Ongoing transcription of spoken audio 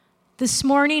This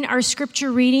morning, our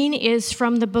scripture reading is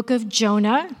from the book of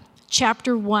Jonah,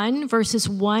 chapter 1, verses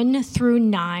 1 through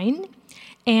 9.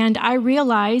 And I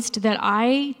realized that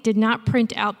I did not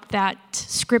print out that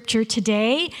scripture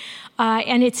today,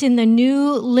 and it's in the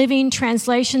New Living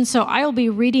Translation, so I will be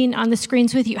reading on the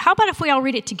screens with you. How about if we all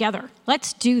read it together?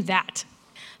 Let's do that.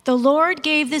 The Lord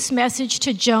gave this message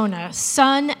to Jonah,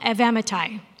 son of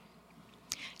Amittai.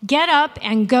 Get up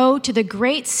and go to the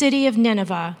great city of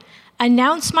Nineveh.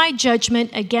 Announce my judgment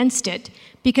against it,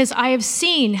 because I have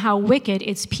seen how wicked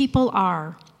its people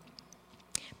are.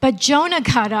 But Jonah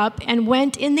got up and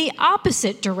went in the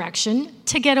opposite direction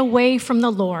to get away from the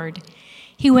Lord.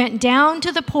 He went down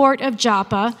to the port of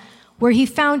Joppa, where he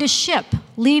found a ship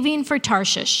leaving for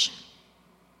Tarshish.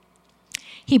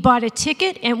 He bought a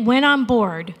ticket and went on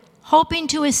board, hoping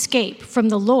to escape from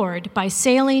the Lord by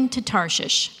sailing to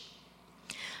Tarshish.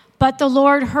 But the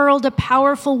Lord hurled a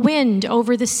powerful wind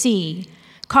over the sea,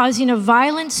 causing a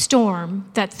violent storm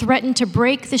that threatened to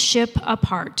break the ship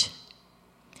apart.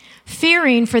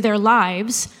 Fearing for their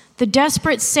lives, the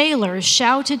desperate sailors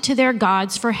shouted to their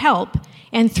gods for help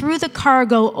and threw the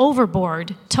cargo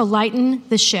overboard to lighten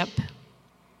the ship.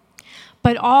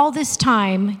 But all this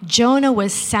time, Jonah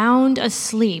was sound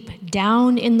asleep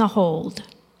down in the hold.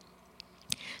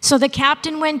 So the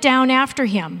captain went down after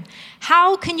him.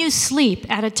 "How can you sleep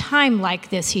at a time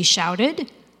like this?" he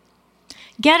shouted.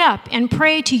 "Get up and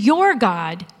pray to your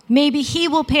God. Maybe he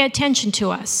will pay attention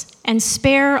to us and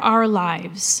spare our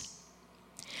lives."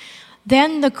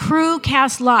 Then the crew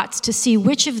cast lots to see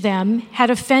which of them had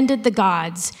offended the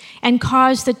gods and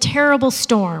caused the terrible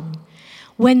storm.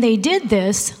 When they did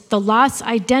this, the lots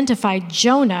identified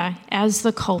Jonah as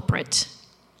the culprit.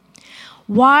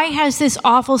 "Why has this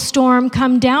awful storm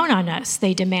come down on us?"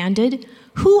 they demanded.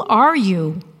 "Who are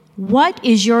you? What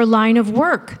is your line of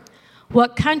work?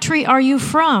 What country are you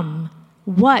from?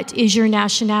 What is your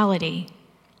nationality?"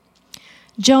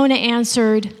 Jonah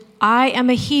answered, "I am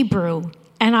a Hebrew,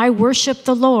 and I worship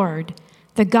the Lord,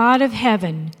 the God of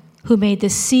heaven, who made the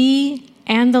sea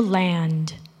and the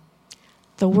land."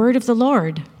 The word of the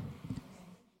Lord.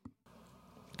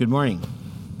 Good morning.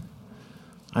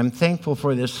 I'm thankful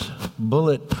for this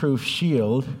bulletproof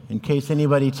shield in case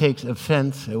anybody takes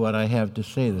offense at what I have to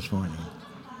say this morning.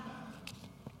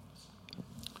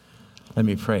 Let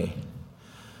me pray.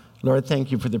 Lord,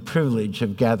 thank you for the privilege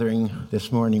of gathering this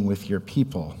morning with your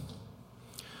people.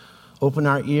 Open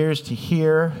our ears to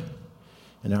hear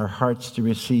and our hearts to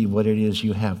receive what it is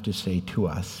you have to say to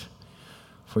us.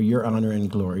 For your honor and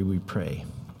glory, we pray.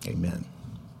 Amen.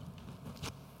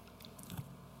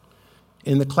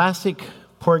 In the classic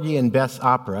Porgy and Bess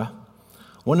opera,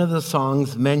 one of the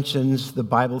songs mentions the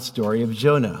Bible story of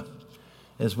Jonah,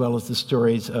 as well as the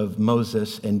stories of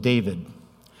Moses and David.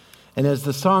 And as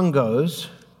the song goes,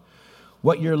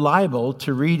 what you're liable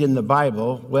to read in the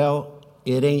Bible, well,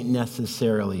 it ain't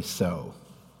necessarily so.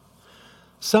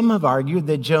 Some have argued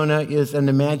that Jonah is an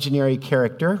imaginary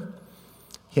character,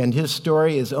 and his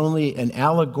story is only an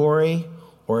allegory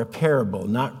or a parable,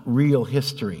 not real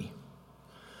history.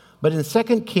 But in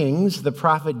 2 Kings, the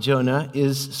prophet Jonah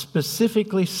is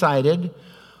specifically cited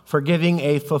for giving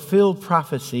a fulfilled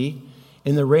prophecy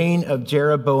in the reign of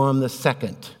Jeroboam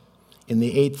II in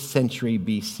the 8th century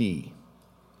BC.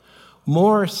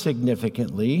 More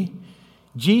significantly,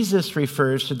 Jesus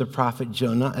refers to the prophet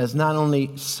Jonah as not only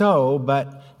so,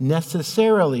 but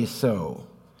necessarily so.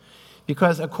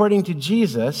 Because according to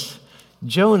Jesus,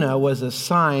 Jonah was a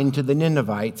sign to the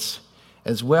Ninevites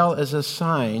as well as a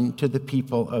sign to the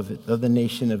people of the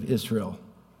nation of Israel.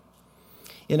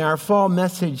 In our fall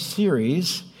message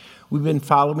series, we've been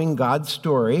following God's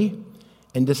story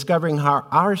and discovering how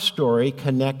our story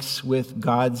connects with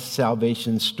God's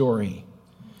salvation story,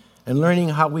 and learning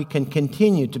how we can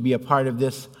continue to be a part of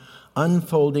this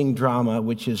unfolding drama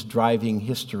which is driving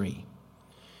history.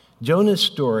 Jonah's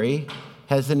story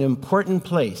has an important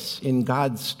place in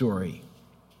God's story.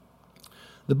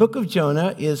 The book of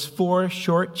Jonah is 4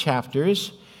 short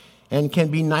chapters and can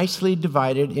be nicely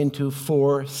divided into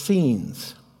 4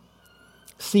 scenes.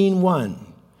 Scene 1,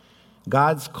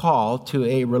 God's call to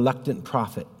a reluctant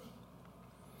prophet.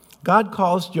 God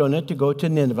calls Jonah to go to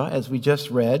Nineveh, as we just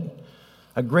read,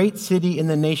 a great city in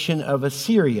the nation of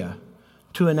Assyria,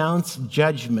 to announce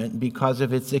judgment because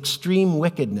of its extreme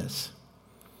wickedness.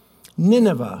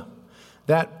 Nineveh,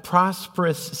 that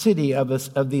prosperous city of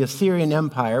the Assyrian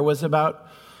Empire, was about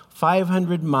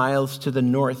 500 miles to the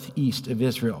northeast of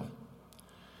Israel.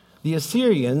 The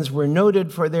Assyrians were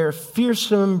noted for their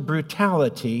fearsome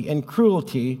brutality and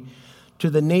cruelty to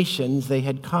the nations they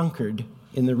had conquered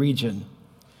in the region.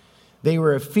 They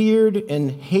were a feared and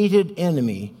hated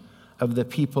enemy of the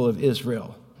people of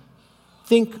Israel.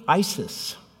 Think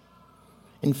ISIS.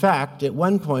 In fact, at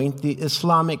one point, the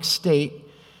Islamic State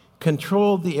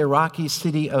controlled the Iraqi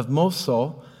city of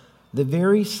Mosul, the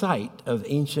very site of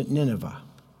ancient Nineveh.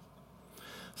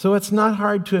 So it's not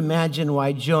hard to imagine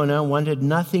why Jonah wanted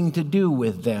nothing to do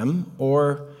with them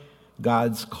or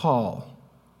God's call.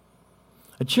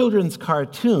 A children's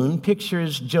cartoon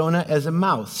pictures Jonah as a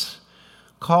mouse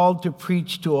called to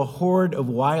preach to a horde of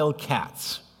wild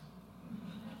cats.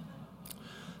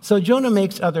 So Jonah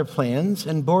makes other plans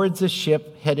and boards a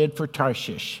ship headed for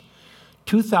Tarshish,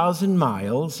 2,000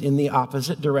 miles in the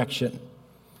opposite direction,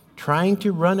 trying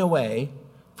to run away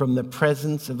from the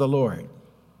presence of the Lord.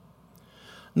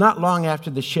 Not long after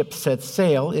the ship sets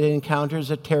sail, it encounters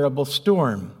a terrible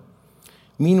storm.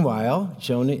 Meanwhile,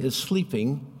 Jonah is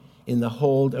sleeping in the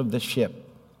hold of the ship.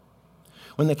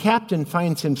 When the captain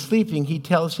finds him sleeping, he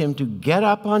tells him to get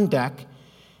up on deck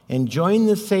and join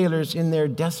the sailors in their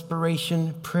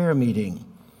desperation prayer meeting.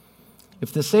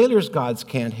 If the sailors' gods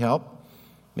can't help,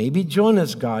 maybe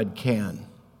Jonah's God can.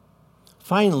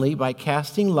 Finally, by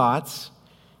casting lots,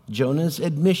 Jonah's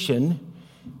admission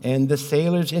and the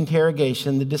sailors'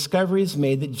 interrogation, the discovery is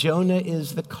made that Jonah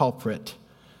is the culprit,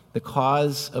 the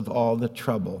cause of all the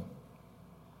trouble.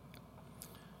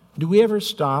 Do we ever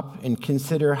stop and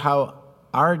consider how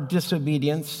our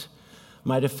disobedience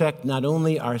might affect not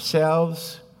only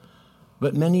ourselves,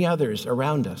 but many others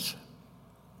around us?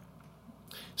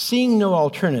 Seeing no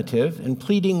alternative and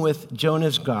pleading with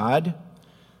Jonah's God,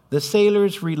 the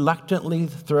sailors reluctantly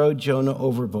throw Jonah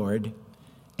overboard,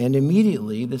 and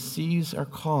immediately the seas are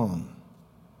calm.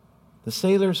 The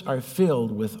sailors are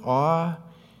filled with awe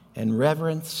and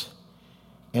reverence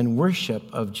and worship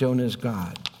of Jonah's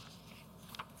God.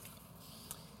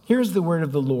 Here's the word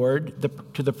of the Lord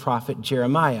to the prophet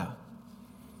Jeremiah.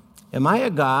 Am I a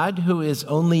God who is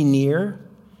only near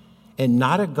and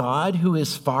not a God who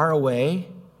is far away?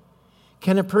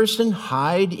 Can a person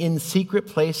hide in secret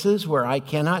places where I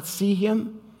cannot see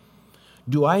him?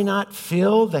 Do I not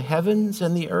fill the heavens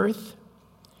and the earth?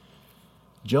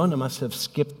 Jonah must have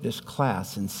skipped this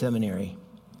class in seminary.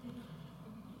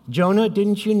 Jonah,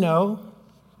 didn't you know?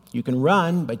 You can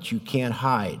run, but you can't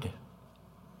hide.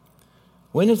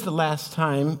 When is the last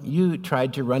time you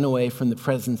tried to run away from the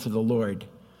presence of the Lord,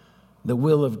 the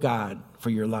will of God for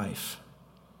your life?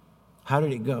 How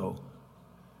did it go?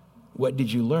 What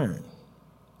did you learn?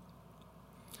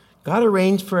 God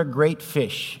arranged for a great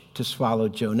fish to swallow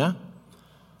Jonah,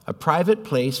 a private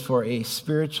place for a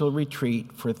spiritual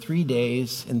retreat for 3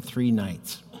 days and 3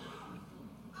 nights.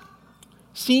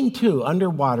 Scene 2,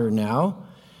 underwater now,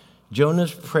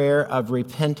 Jonah's prayer of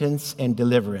repentance and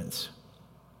deliverance.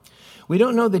 We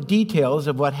don't know the details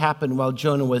of what happened while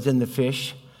Jonah was in the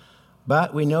fish,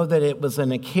 but we know that it was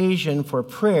an occasion for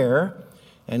prayer,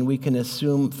 and we can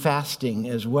assume fasting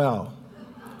as well.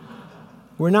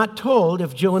 We're not told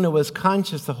if Jonah was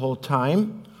conscious the whole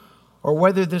time or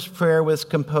whether this prayer was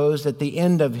composed at the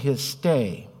end of his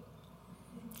stay.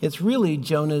 It's really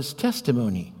Jonah's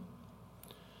testimony.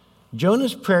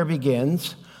 Jonah's prayer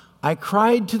begins, I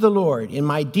cried to the Lord in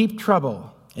my deep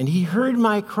trouble, and he heard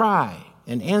my cry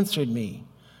and answered me.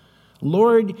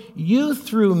 Lord, you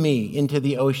threw me into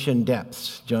the ocean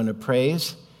depths, Jonah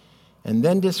prays, and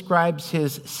then describes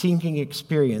his sinking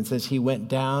experience as he went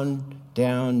down,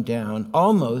 down, down,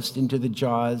 almost into the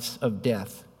jaws of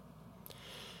death.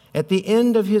 At the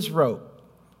end of his rope,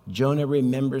 Jonah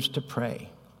remembers to pray.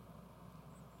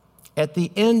 At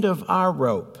the end of our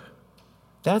rope,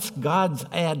 that's God's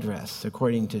address,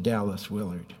 according to Dallas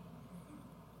Willard.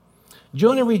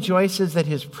 Jonah rejoices that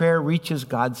his prayer reaches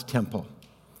God's temple.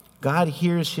 God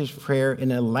hears his prayer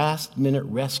in a last-minute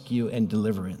rescue and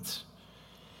deliverance.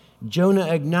 Jonah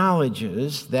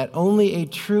acknowledges that only a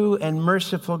true and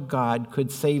merciful God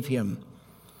could save him.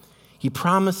 He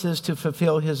promises to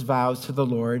fulfill his vows to the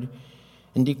Lord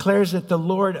and declares that the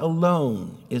Lord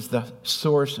alone is the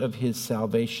source of his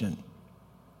salvation.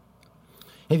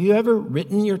 Have you ever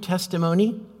written your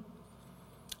testimony?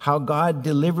 How God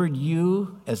delivered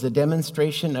you as a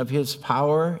demonstration of his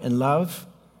power and love?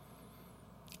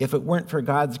 If it weren't for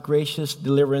God's gracious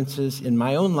deliverances in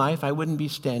my own life, I wouldn't be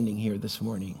standing here this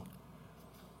morning.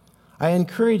 I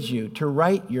encourage you to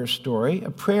write your story,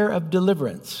 a prayer of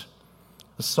deliverance,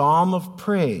 a psalm of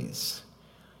praise.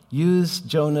 Use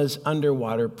Jonah's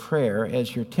underwater prayer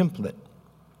as your template.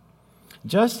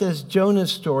 Just as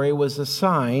Jonah's story was a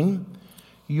sign,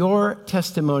 your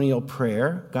testimonial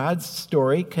prayer, God's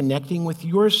story connecting with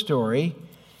your story,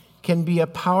 can be a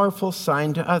powerful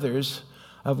sign to others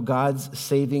of God's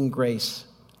saving grace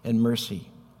and mercy.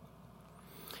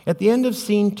 At the end of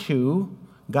scene 2,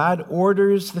 God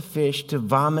orders the fish to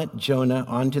vomit Jonah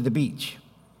onto the beach.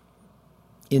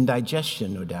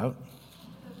 Indigestion, no doubt.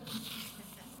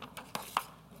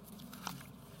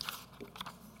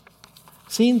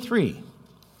 Scene 3,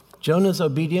 Jonah's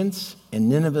obedience and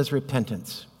Nineveh's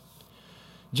repentance.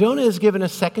 Jonah is given a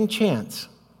second chance.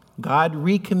 God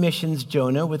recommissions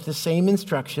Jonah with the same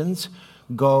instructions: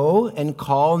 go and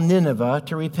call Nineveh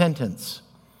to repentance.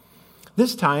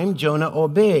 This time, Jonah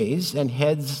obeys and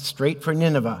heads straight for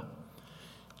Nineveh.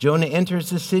 Jonah enters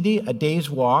the city a day's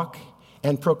walk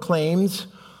and proclaims,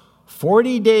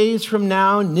 40 days from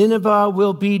now, Nineveh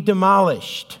will be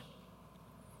demolished.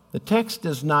 The text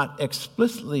does not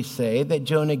explicitly say that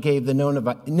Jonah gave the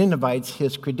Ninevites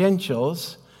his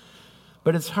credentials,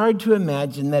 but it's hard to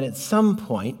imagine that at some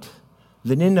point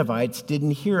the Ninevites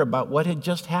didn't hear about what had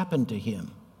just happened to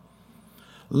him.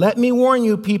 Let me warn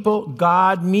you, people,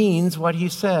 God means what he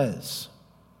says.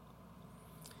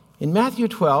 In Matthew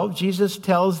 12, Jesus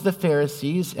tells the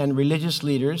Pharisees and religious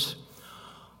leaders,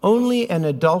 only an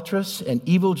adulterous and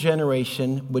evil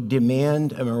generation would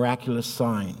demand a miraculous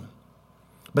sign.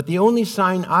 But the only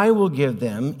sign I will give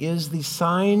them is the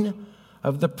sign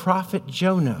of the prophet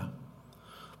Jonah.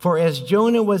 For as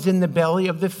Jonah was in the belly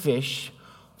of the fish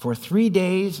for 3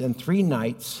 days and 3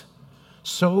 nights,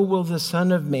 so will the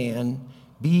Son of Man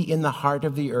be in the heart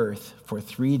of the earth for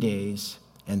 3 days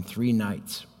and 3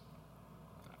 nights.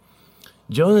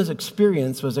 Jonah's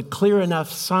experience was a clear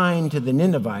enough sign to the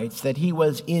Ninevites that he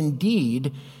was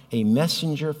indeed a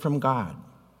messenger from God.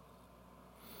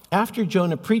 After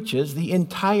Jonah preaches, the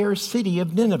entire city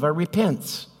of Nineveh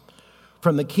repents.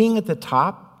 From the king at the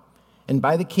top, and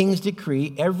by the king's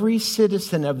decree, every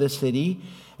citizen of the city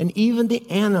and even the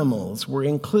animals were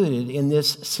included in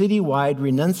this citywide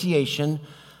renunciation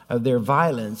of their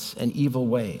violence and evil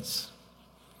ways.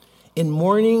 In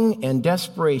mourning and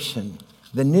desperation,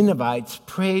 the Ninevites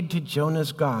prayed to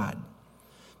Jonah's God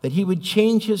that he would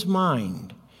change his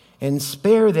mind and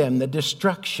spare them the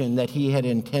destruction that he had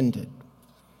intended.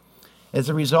 As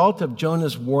a result of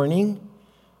Jonah's warning,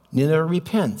 Nineveh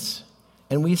repents,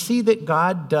 and we see that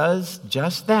God does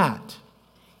just that.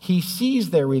 He sees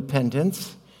their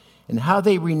repentance and how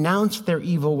they renounce their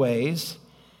evil ways,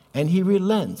 and he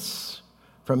relents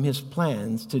from his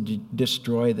plans to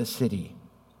destroy the city.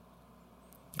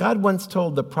 God once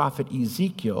told the prophet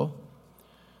Ezekiel,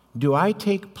 "Do I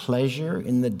take pleasure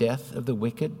in the death of the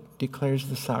wicked, declares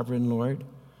the sovereign Lord?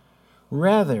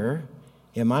 Rather,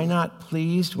 am I not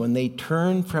pleased when they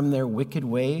turn from their wicked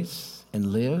ways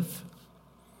and live?"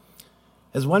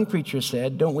 As one preacher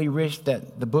said, don't we wish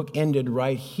that the book ended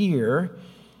right here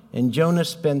and Jonah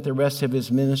spent the rest of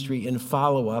his ministry in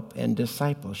follow-up and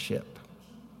discipleship?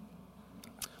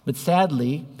 But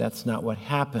sadly, that's not what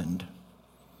happened.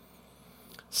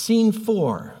 Scene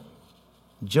 4,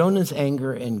 Jonah's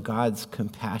anger and God's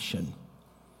compassion.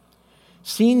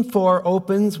 Scene 4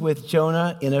 opens with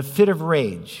Jonah in a fit of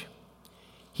rage.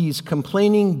 He's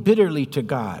complaining bitterly to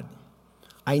God.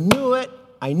 I knew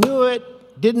it.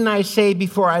 Didn't I say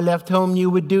before I left home you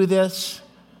would do this?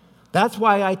 That's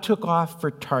why I took off for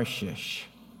Tarshish.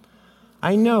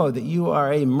 I know that you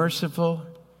are a merciful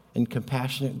and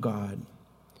compassionate God.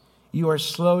 You are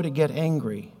slow to get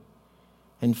angry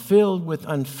and filled with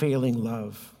unfailing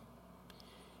love.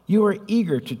 You are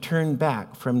eager to turn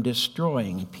back from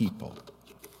destroying people.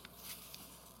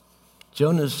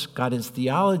 Jonah's got his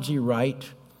theology right,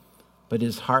 but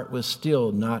his heart was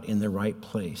still not in the right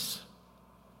place.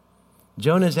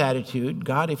 Jonah's attitude,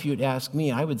 God, if you'd ask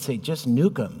me, I would say just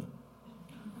nuke them.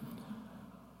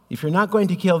 If you're not going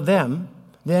to kill them,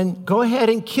 then go ahead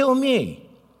and kill me.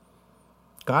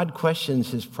 God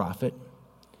questions his prophet.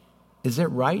 Is it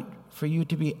right for you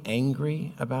to be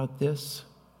angry about this?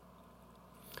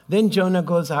 Then Jonah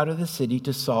goes out of the city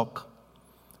to sulk,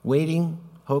 waiting,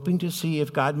 hoping to see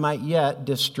if God might yet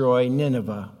destroy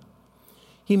Nineveh.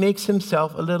 He makes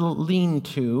himself a little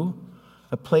lean-to,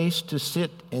 a place to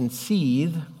sit and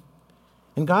seethe,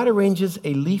 and God arranges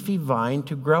a leafy vine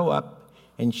to grow up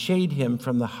and shade him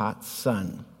from the hot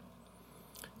sun.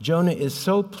 Jonah is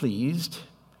so pleased,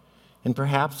 and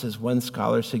perhaps, as one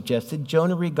scholar suggested,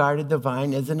 Jonah regarded the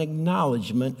vine as an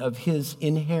acknowledgement of his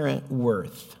inherent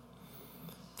worth.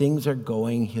 Things are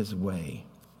going his way.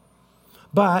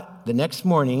 But the next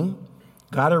morning,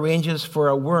 God arranges for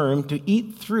a worm to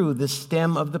eat through the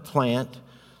stem of the plant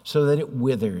so that it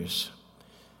withers.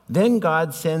 Then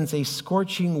God sends a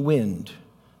scorching wind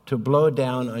to blow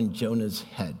down on Jonah's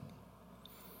head.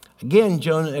 Again,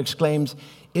 Jonah exclaims,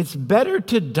 "It's better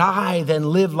to die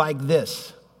than live like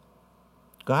this."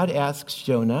 God asks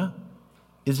Jonah,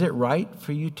 "Is it right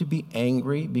for you to be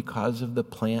angry because of the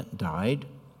plant died?"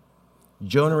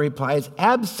 Jonah replies,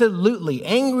 "Absolutely,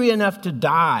 angry enough to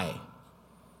die."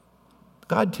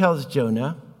 God tells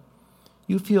Jonah,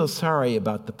 "You feel sorry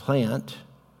about the plant,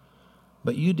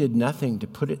 but you did nothing to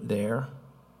put it there.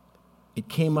 It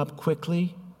came up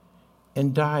quickly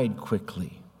and died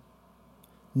quickly."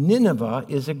 Nineveh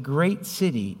is a great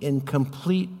city in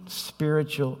complete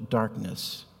spiritual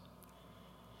darkness.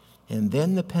 And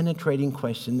then the penetrating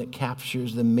question that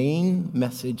captures the main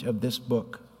message of this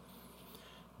book.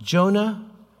 Jonah,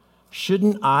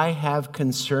 shouldn't I have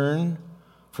concern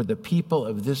for the people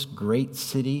of this great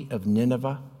city of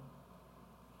Nineveh?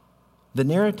 The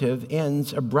narrative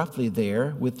ends abruptly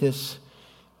there with this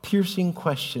piercing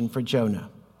question for Jonah.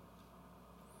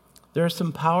 There are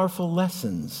some powerful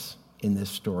lessons in this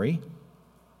story.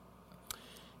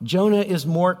 Jonah is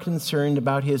more concerned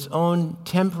about his own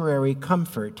temporary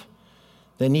comfort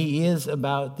than he is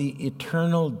about the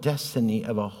eternal destiny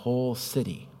of a whole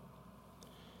city.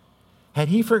 Had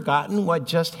he forgotten what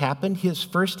just happened, his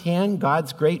firsthand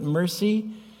God's great mercy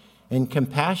and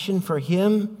compassion for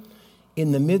him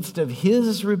in the midst of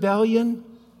his rebellion?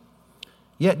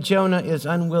 Yet Jonah is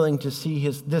unwilling to see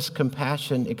this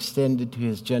compassion extended to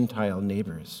his Gentile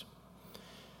neighbors.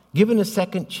 Given a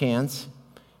second chance,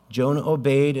 Jonah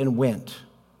obeyed and went,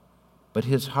 but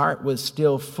his heart was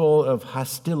still full of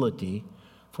hostility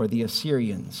for the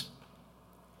Assyrians.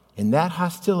 And that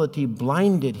hostility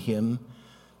blinded him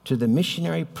to the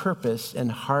missionary purpose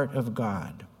and heart of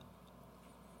God.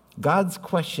 God's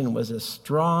question was a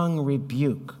strong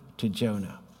rebuke to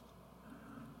Jonah.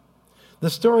 The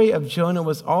story of Jonah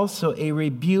was also a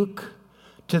rebuke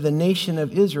to the nation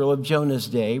of Israel of Jonah's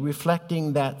day,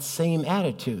 reflecting that same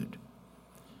attitude.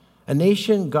 A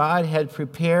nation God had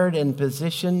prepared and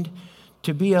positioned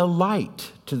to be a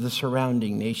light to the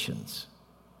surrounding nations.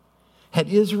 Had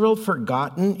Israel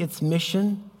forgotten its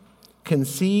mission,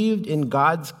 conceived in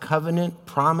God's covenant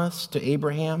promise to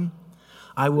Abraham?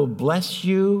 "I will bless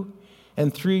you,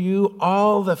 and through you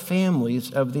all the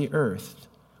families of the earth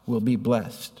will be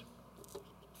blessed."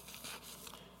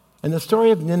 And the story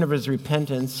of Nineveh's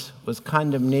repentance was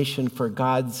condemnation for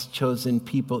God's chosen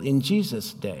people in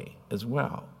Jesus' day as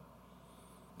well.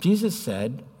 Jesus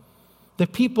said, "The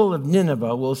people of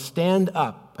Nineveh will stand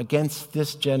up against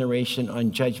this generation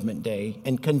on Judgment Day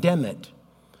and condemn it,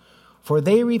 for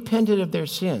they repented of their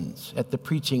sins at the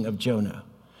preaching of Jonah.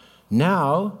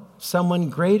 Now, someone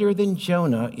greater than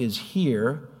Jonah is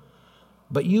here,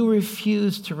 but you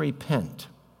refuse to repent."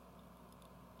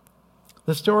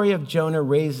 The story of Jonah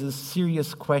raises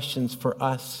serious questions for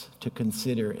us to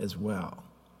consider as well.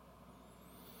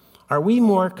 Are we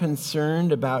more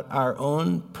concerned about our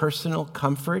own personal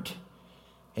comfort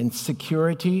and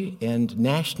security and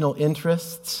national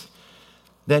interests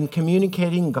than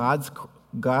communicating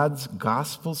God's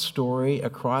gospel story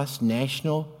across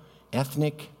national,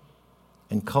 ethnic,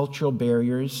 and cultural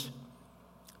barriers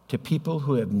to people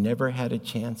who have never had a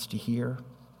chance to hear?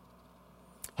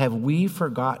 Have we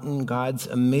forgotten God's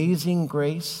amazing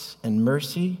grace and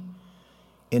mercy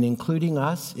in including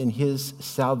us in his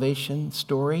salvation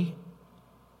story?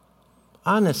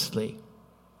 Honestly,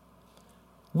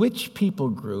 which people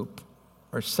group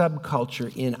or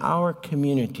subculture in our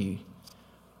community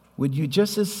would you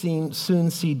just as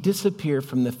soon see disappear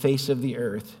from the face of the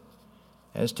earth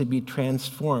as to be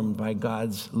transformed by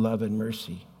God's love and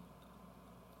mercy?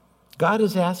 God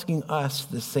is asking us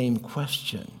the same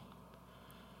question.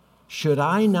 Should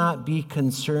I not be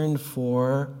concerned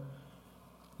for,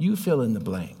 you fill in the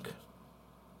blank?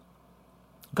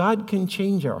 God can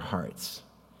change our hearts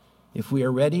if we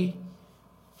are ready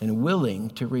and willing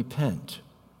to repent.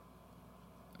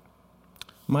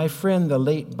 My friend, the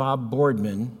late Bob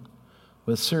Boardman,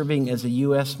 was serving as a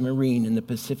U.S. Marine in the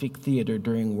Pacific Theater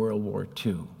during World War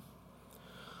II.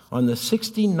 On the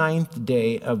 69th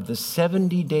day of the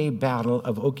 70-day Battle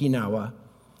of Okinawa,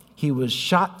 he was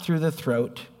shot through the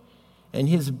throat, and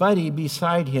his buddy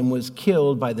beside him was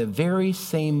killed by the very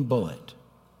same bullet.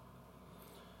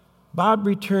 Bob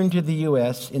returned to the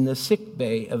U.S. in the sick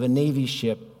bay of a Navy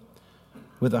ship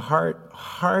with a heart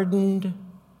hardened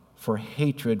for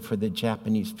hatred for the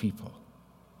Japanese people.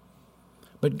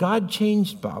 But God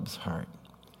changed Bob's heart,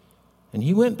 and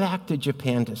he went back to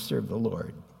Japan to serve the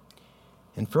Lord.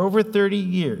 And for over 30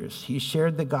 years, he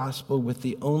shared the gospel with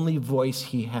the only voice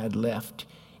he had left.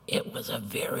 It was a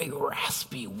very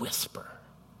raspy whisper.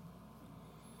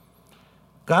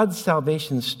 God's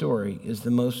salvation story is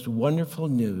the most wonderful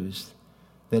news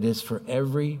that is for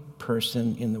every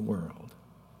person in the world.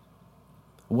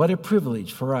 What a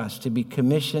privilege for us to be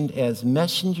commissioned as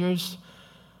messengers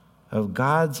of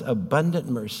God's abundant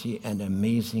mercy and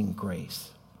amazing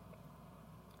grace.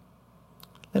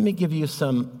 Let me give you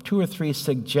 2 or 3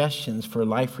 suggestions for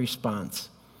life response,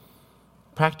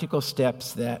 practical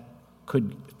steps that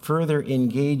could further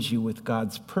engage you with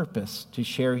God's purpose to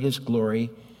share his glory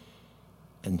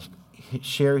and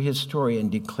share his story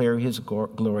and declare his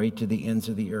glory to the ends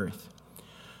of the earth.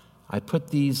 I put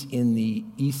these in the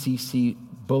ECC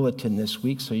bulletin this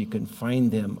week so you can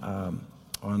find them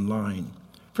online.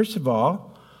 First of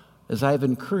all, as I've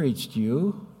encouraged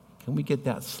you, can we get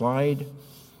that slide?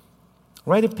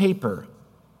 Write a paper,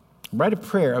 write a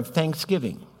prayer of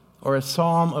thanksgiving or a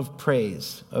psalm of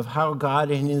praise of how God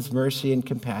in his mercy and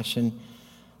compassion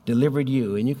delivered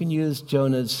you. And you can use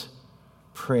Jonah's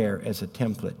prayer as a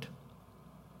template.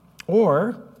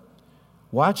 Or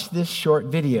watch this short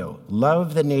video,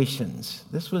 Love the Nations.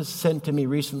 This was sent to me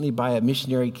recently by a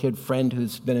missionary kid friend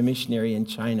who's been a missionary in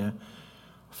China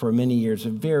for many years. A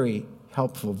very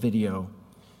helpful video.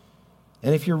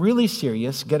 And if you're really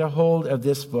serious, get a hold of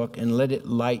this book and let it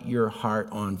light your heart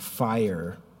on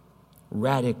fire.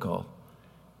 Radical,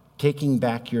 taking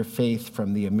back your faith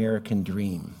from the American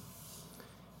dream.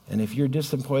 And if you're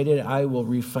disappointed, I will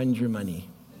refund your money.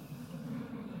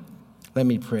 Let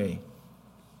me pray.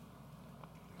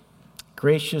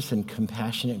 Gracious and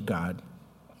compassionate God,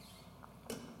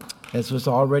 as was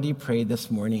already prayed this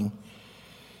morning,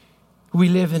 we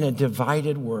live in a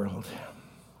divided world.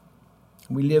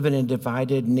 We live in a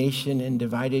divided nation and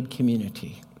divided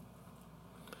community.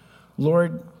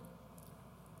 Lord,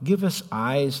 give us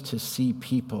eyes to see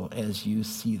people as you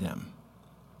see them.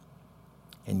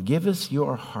 And give us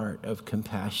your heart of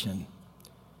compassion.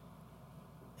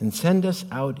 And send us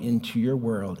out into your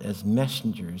world as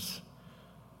messengers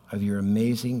of your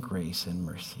amazing grace and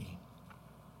mercy.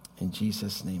 In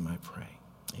Jesus' name I pray.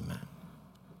 Amen.